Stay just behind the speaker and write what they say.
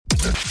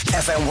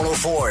FM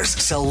 104's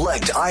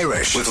Select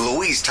Irish with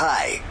Louise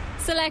Ty.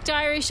 Select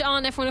Irish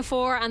on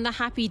F104 and the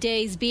Happy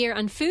Days Beer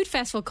and Food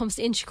Festival comes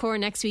to Inchicore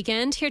next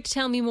weekend. Here to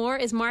tell me more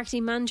is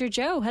marketing manager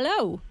Joe.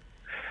 Hello.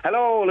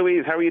 Hello,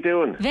 Louise. How are you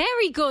doing?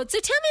 Very good. So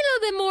tell me a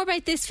little bit more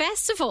about this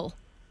festival.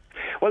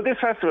 Well, this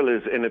festival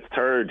is in its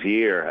third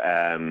year.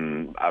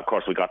 Of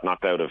course, we got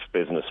knocked out of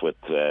business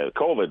with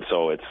COVID,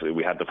 so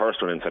we had the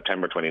first one in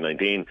September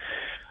 2019.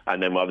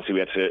 And then obviously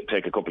we had to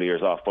take a couple of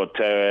years off. But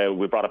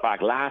we brought it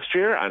back last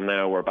year, and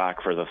now we're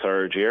back for the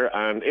third year.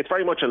 And it's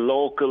very much a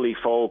locally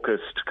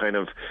focused kind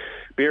of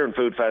beer and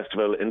food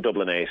festival in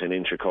Dublin 8 in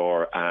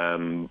Inchicore.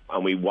 And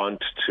we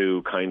want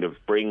to kind of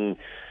bring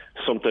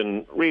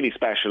something really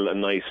special and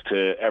nice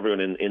to everyone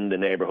in the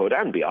neighbourhood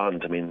and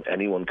beyond. I mean,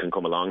 anyone can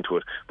come along to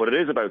it. But it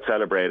is about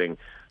celebrating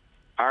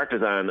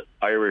artisan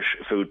Irish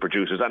food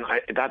producers, and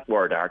that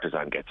word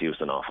artisan gets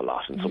used an awful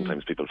lot, and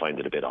sometimes people find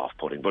it a bit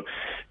off-putting, but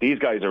these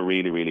guys are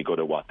really, really good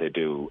at what they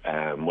do.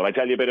 Will I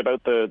tell you a bit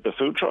about the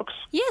food trucks?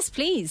 Yes,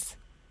 please.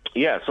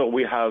 Yeah, so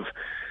we have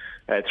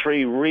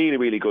three really,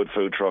 really good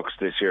food trucks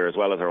this year, as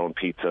well as our own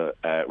pizza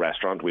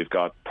restaurant. We've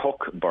got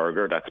Puck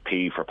Burger, that's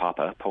P for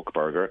Papa, Puck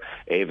Burger.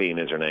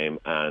 Aveen is her name.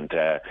 And,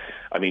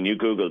 I mean, you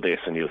Google this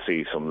and you'll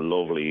see some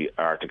lovely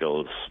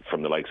articles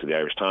from the likes of the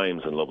Irish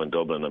Times and Love and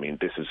Dublin. I mean,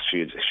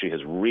 she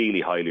has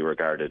really highly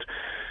regarded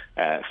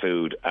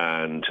food,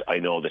 and I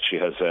know that she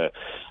has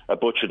a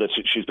butcher that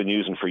she's been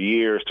using for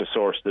years to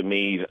source the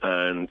meat,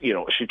 and you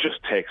know, she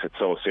just takes it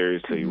so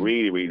seriously.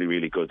 Really, really,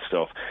 really good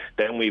stuff.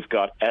 Then we've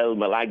got El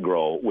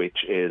Milagro,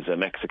 which is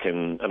an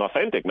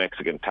authentic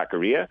Mexican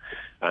taqueria,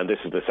 and this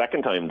is the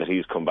second time that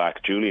he's come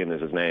back. Julian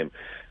is his name,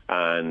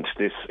 and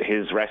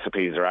his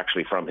recipes are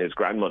actually from his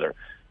grandmother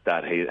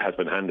that he has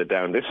been handed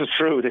down. This is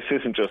true. This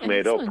isn't just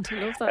made up.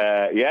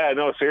 Yeah,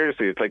 no,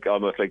 seriously, it's like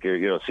almost like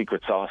your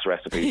secret sauce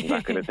recipes and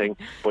that kind of thing.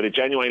 But it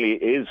genuinely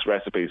is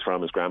recipes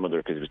from his grandmother,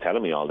 because he was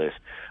telling me all this,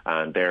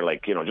 and they're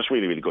like, just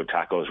really, really good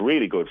tacos,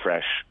 really good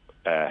fresh,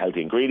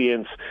 healthy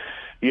ingredients.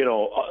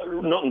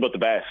 Nothing but the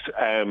best.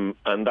 And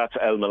that's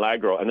El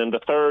Milagro. And then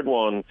the third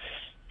one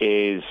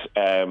is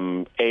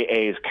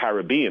AA's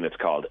Caribbean. It's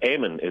called.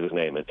 Eamon is his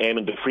name, and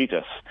Eamon de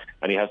Fritas,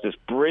 and he has this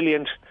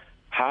brilliant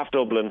half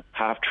Dublin,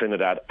 half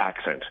Trinidad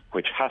accent,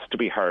 which has to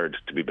be heard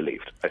to be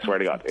believed. I swear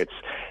to God, it's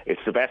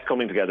the best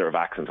coming together of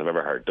accents I've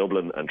ever heard,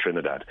 Dublin and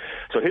Trinidad.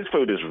 So his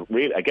food is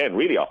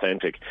really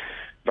authentic,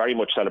 very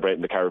much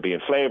celebrating the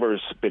Caribbean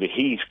flavours, bit of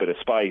heat, bit of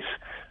spice,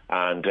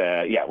 and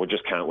we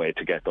just can't wait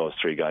to get those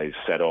three guys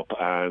set up.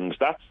 And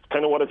that's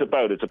kind of what it's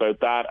about. It's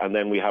about that, and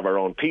then we have our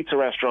own pizza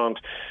restaurant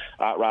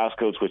at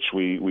Rascals, which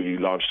we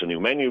launched a new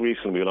menu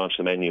recently. We launched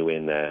the menu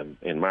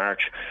in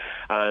March,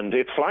 and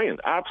it's flying,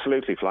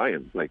 absolutely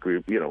flying. Like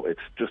it's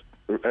just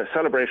a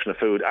celebration of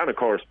food, and of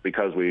course,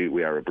 because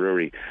we are a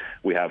brewery,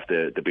 we have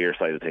the beer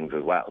side of things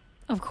as well.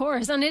 Of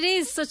course, and it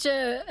is such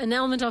an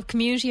element of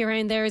community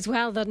around there as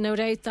well, that no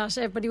doubt that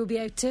everybody will be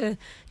out to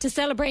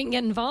celebrate and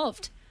get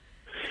involved.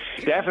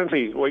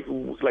 Definitely.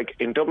 Like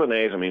in Dublin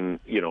 8, I mean,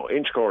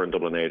 Inchicore and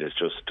Dublin 8 is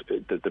just,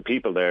 the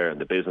people there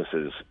and the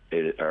businesses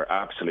are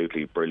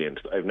absolutely brilliant.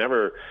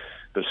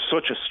 There's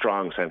such a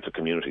strong sense of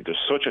community. There's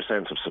such a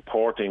sense of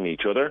supporting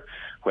each other,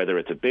 whether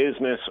it's a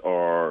business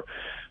or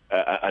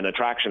an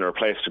attraction or a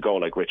place to go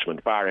like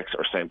Richmond Barracks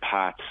or St.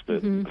 Pat's,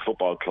 the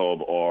football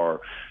club,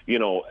 or,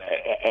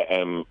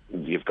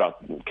 you've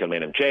got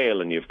Kilmainham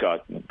Jail, and you've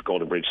got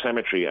Golden Bridge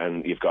Cemetery,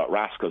 and you've got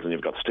Rascals, and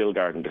you've got Still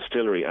Garden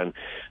Distillery, and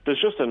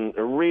there's just a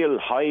real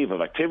hive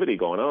of activity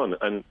going on.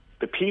 And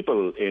the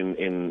people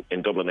in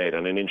Dublin 8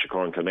 and in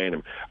Inchicore and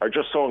Kilmainham are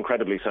just so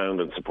incredibly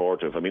sound and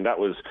supportive. I mean, that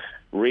was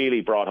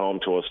really brought home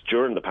to us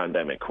during the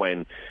pandemic,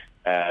 when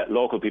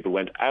local people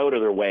went out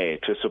of their way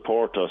to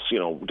support us,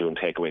 doing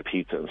takeaway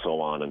pizza and so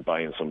on, and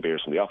buying some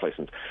beers from the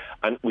off-licence.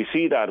 And we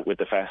see that with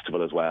the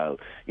festival as well.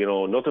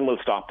 Nothing will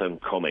stop them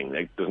coming.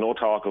 Like, there's no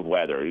talk of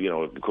weather.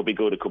 It could be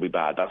good, it could be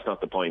bad. That's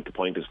not the point. The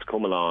point is to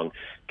come along,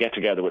 get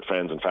together with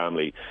friends and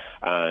family,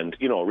 and,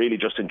 really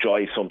just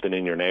enjoy something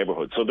in your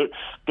neighbourhood. So,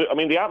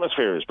 the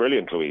atmosphere is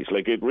brilliant, Louise.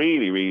 Like, it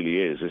really, really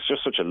is. It's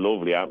just such a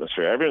lovely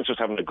atmosphere. Everyone's just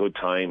having a good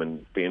time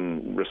and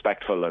being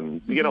respectful,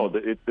 and,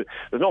 there's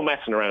no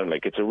messing around.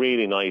 Like, it's a really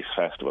nice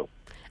festival.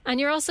 And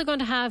you're also going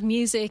to have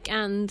music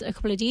and a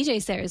couple of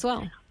DJs there as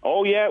well.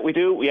 Oh, yeah, we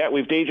do. Yeah,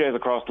 we've DJs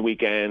across the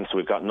weekend. So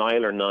we've got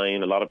Niall or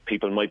Nine. A lot of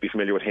people might be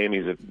familiar with him.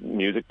 He's a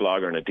music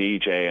blogger and a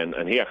DJ,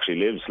 and he actually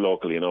lives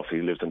locally enough.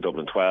 He lives in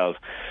Dublin 12.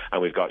 And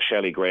we've got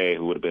Shelley Gray,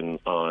 who would have been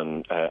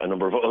on a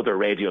number of other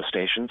radio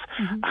stations,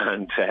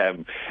 and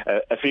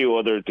a few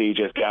other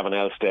DJs, Gavin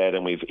Elstead,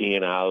 and we've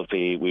Ian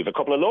Alvey. We've a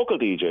couple of local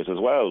DJs as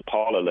well.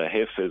 Paula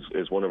Lahif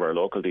is one of our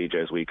local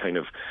DJs. We kind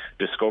of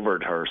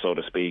discovered her, so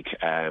to speak.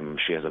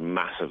 She has a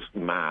massive,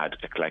 mad,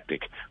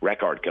 eclectic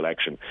record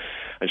collection,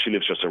 and she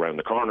lives just around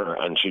the corner,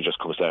 and she just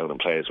comes down and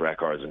plays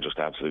records and just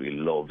absolutely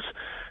loves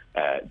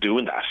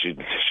doing that.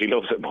 She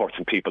loves it more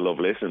than people love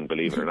listening,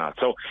 believe it or not.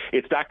 So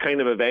it's that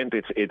kind of event.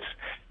 It's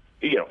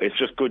it's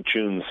just good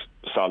tunes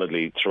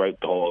solidly throughout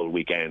the whole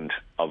weekend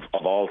of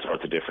all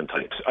sorts of different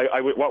types.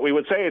 What we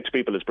would say to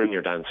people is bring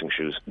your dancing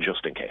shoes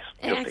just in case.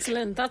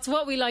 Excellent. That's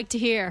what we like to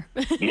hear.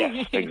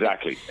 Yes,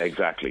 exactly.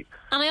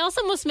 And I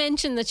also must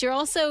mention that you're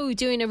also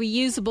doing a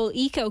reusable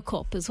eco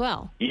cup as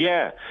well.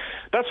 Yeah,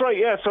 that's right.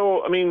 Yeah,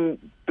 so, I mean,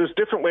 there's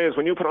different ways.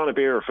 When you put on a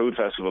beer or food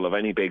festival of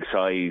any big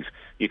size,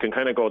 you can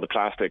kind of go the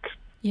plastic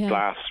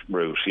glass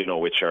route,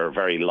 which are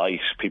very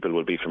light. People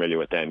will be familiar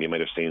with them. You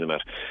might have seen them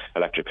at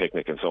Electric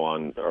Picnic and so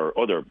on, or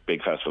other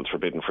big festivals,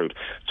 Forbidden Fruit.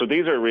 So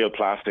these are real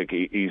plastic,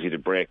 easy to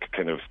break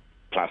kind of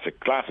plastic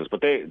glasses,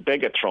 but they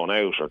get thrown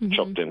out or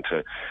chucked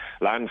into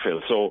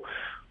landfill. So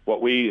what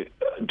we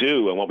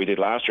do, and what we did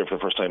last year for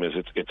the first time, is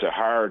it's a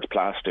hard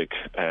plastic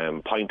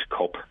pint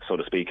cup, so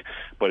to speak,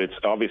 but it's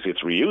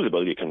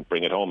reusable. You can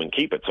bring it home and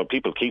keep it, so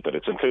people keep it.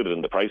 It's included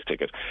in the price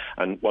ticket.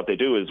 And what they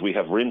do is we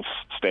have rinse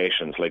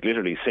stations, like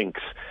literally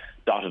sinks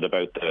dotted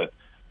about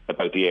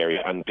the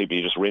area, and people,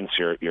 you just rinse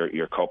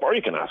your cup, or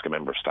you can ask a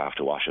member of staff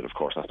to wash it, of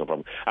course, that's no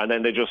problem. And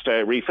then they just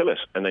refill it,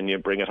 and then you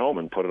bring it home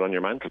and put it on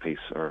your mantelpiece,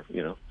 or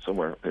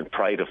somewhere in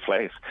pride of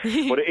place.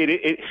 But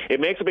it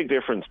makes a big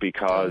difference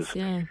because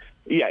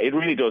yeah, it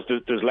really does.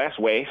 There's less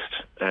waste,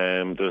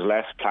 there's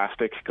less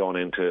plastic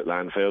going into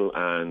landfill,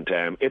 and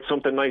it's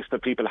something nice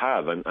that people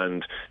have.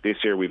 And this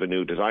year we've a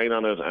new design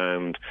on it,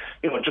 and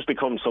it just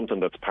becomes something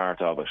that's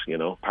part of it,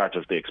 part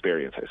of the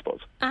experience, I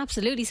suppose.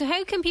 Absolutely. So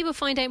how can people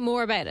find out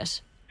more about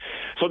it?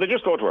 So they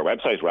just go to our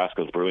website,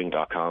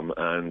 rascalsbrewing.com,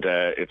 and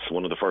it's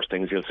one of the first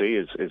things you'll see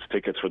is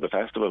tickets for the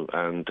festival.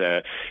 And,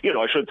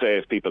 I should say,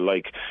 if people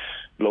like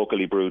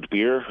locally brewed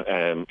beer,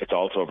 it's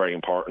also a very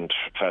important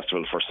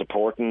festival for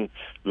supporting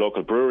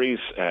local breweries,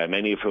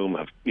 many of whom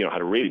have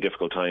had a really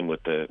difficult time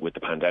with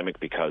the pandemic,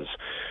 because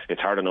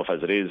it's hard enough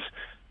as it is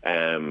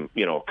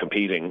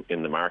competing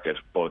in the market,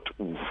 but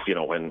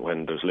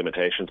when there's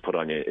limitations put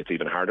on you, it's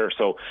even harder.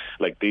 So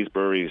like these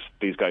breweries,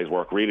 these guys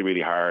work really,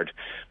 really hard.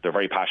 They're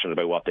very passionate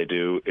about what they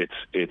do.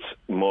 It's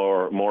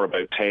more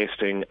about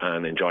tasting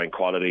and enjoying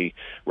quality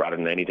rather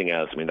than anything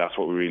else. I mean, that's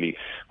what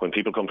when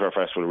people come to our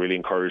festival, we really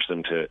encourage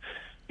them to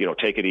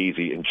take it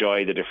easy,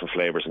 enjoy the different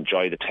flavours,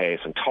 enjoy the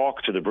taste, and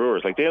talk to the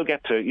brewers. Like you'll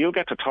get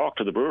to talk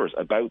to the brewers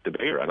about the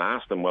beer and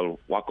ask them, well,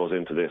 what goes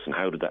into this, and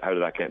how did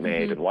that get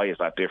made, and why is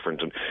that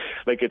different? And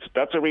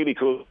that's a really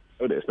cool.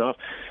 It's not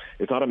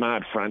a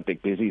mad,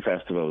 frantic, busy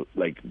festival.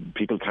 Like,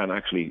 people can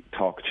actually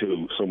talk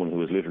to someone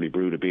who has literally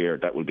brewed a beer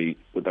that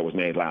was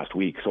made last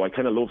week. So I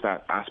kind of love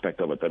that aspect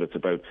of it, that it's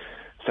about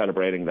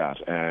celebrating that.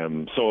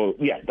 So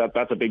yeah,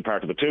 that's a big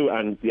part of it too.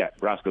 And yeah,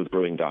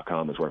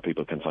 rascalsbrewing.com is where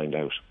people can find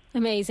out.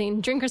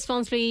 Amazing. Drink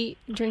responsibly,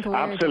 drink aware.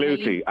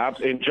 Absolutely.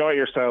 Enjoy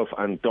yourself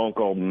and don't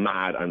go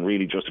mad, and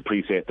really just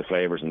appreciate the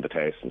flavours and the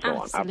taste and so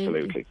on.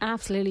 Absolutely.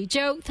 Absolutely.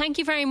 Joe, thank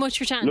you very much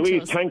for chatting to us.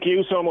 Louise, thank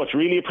you so much.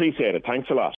 Really appreciate it. Thanks a lot.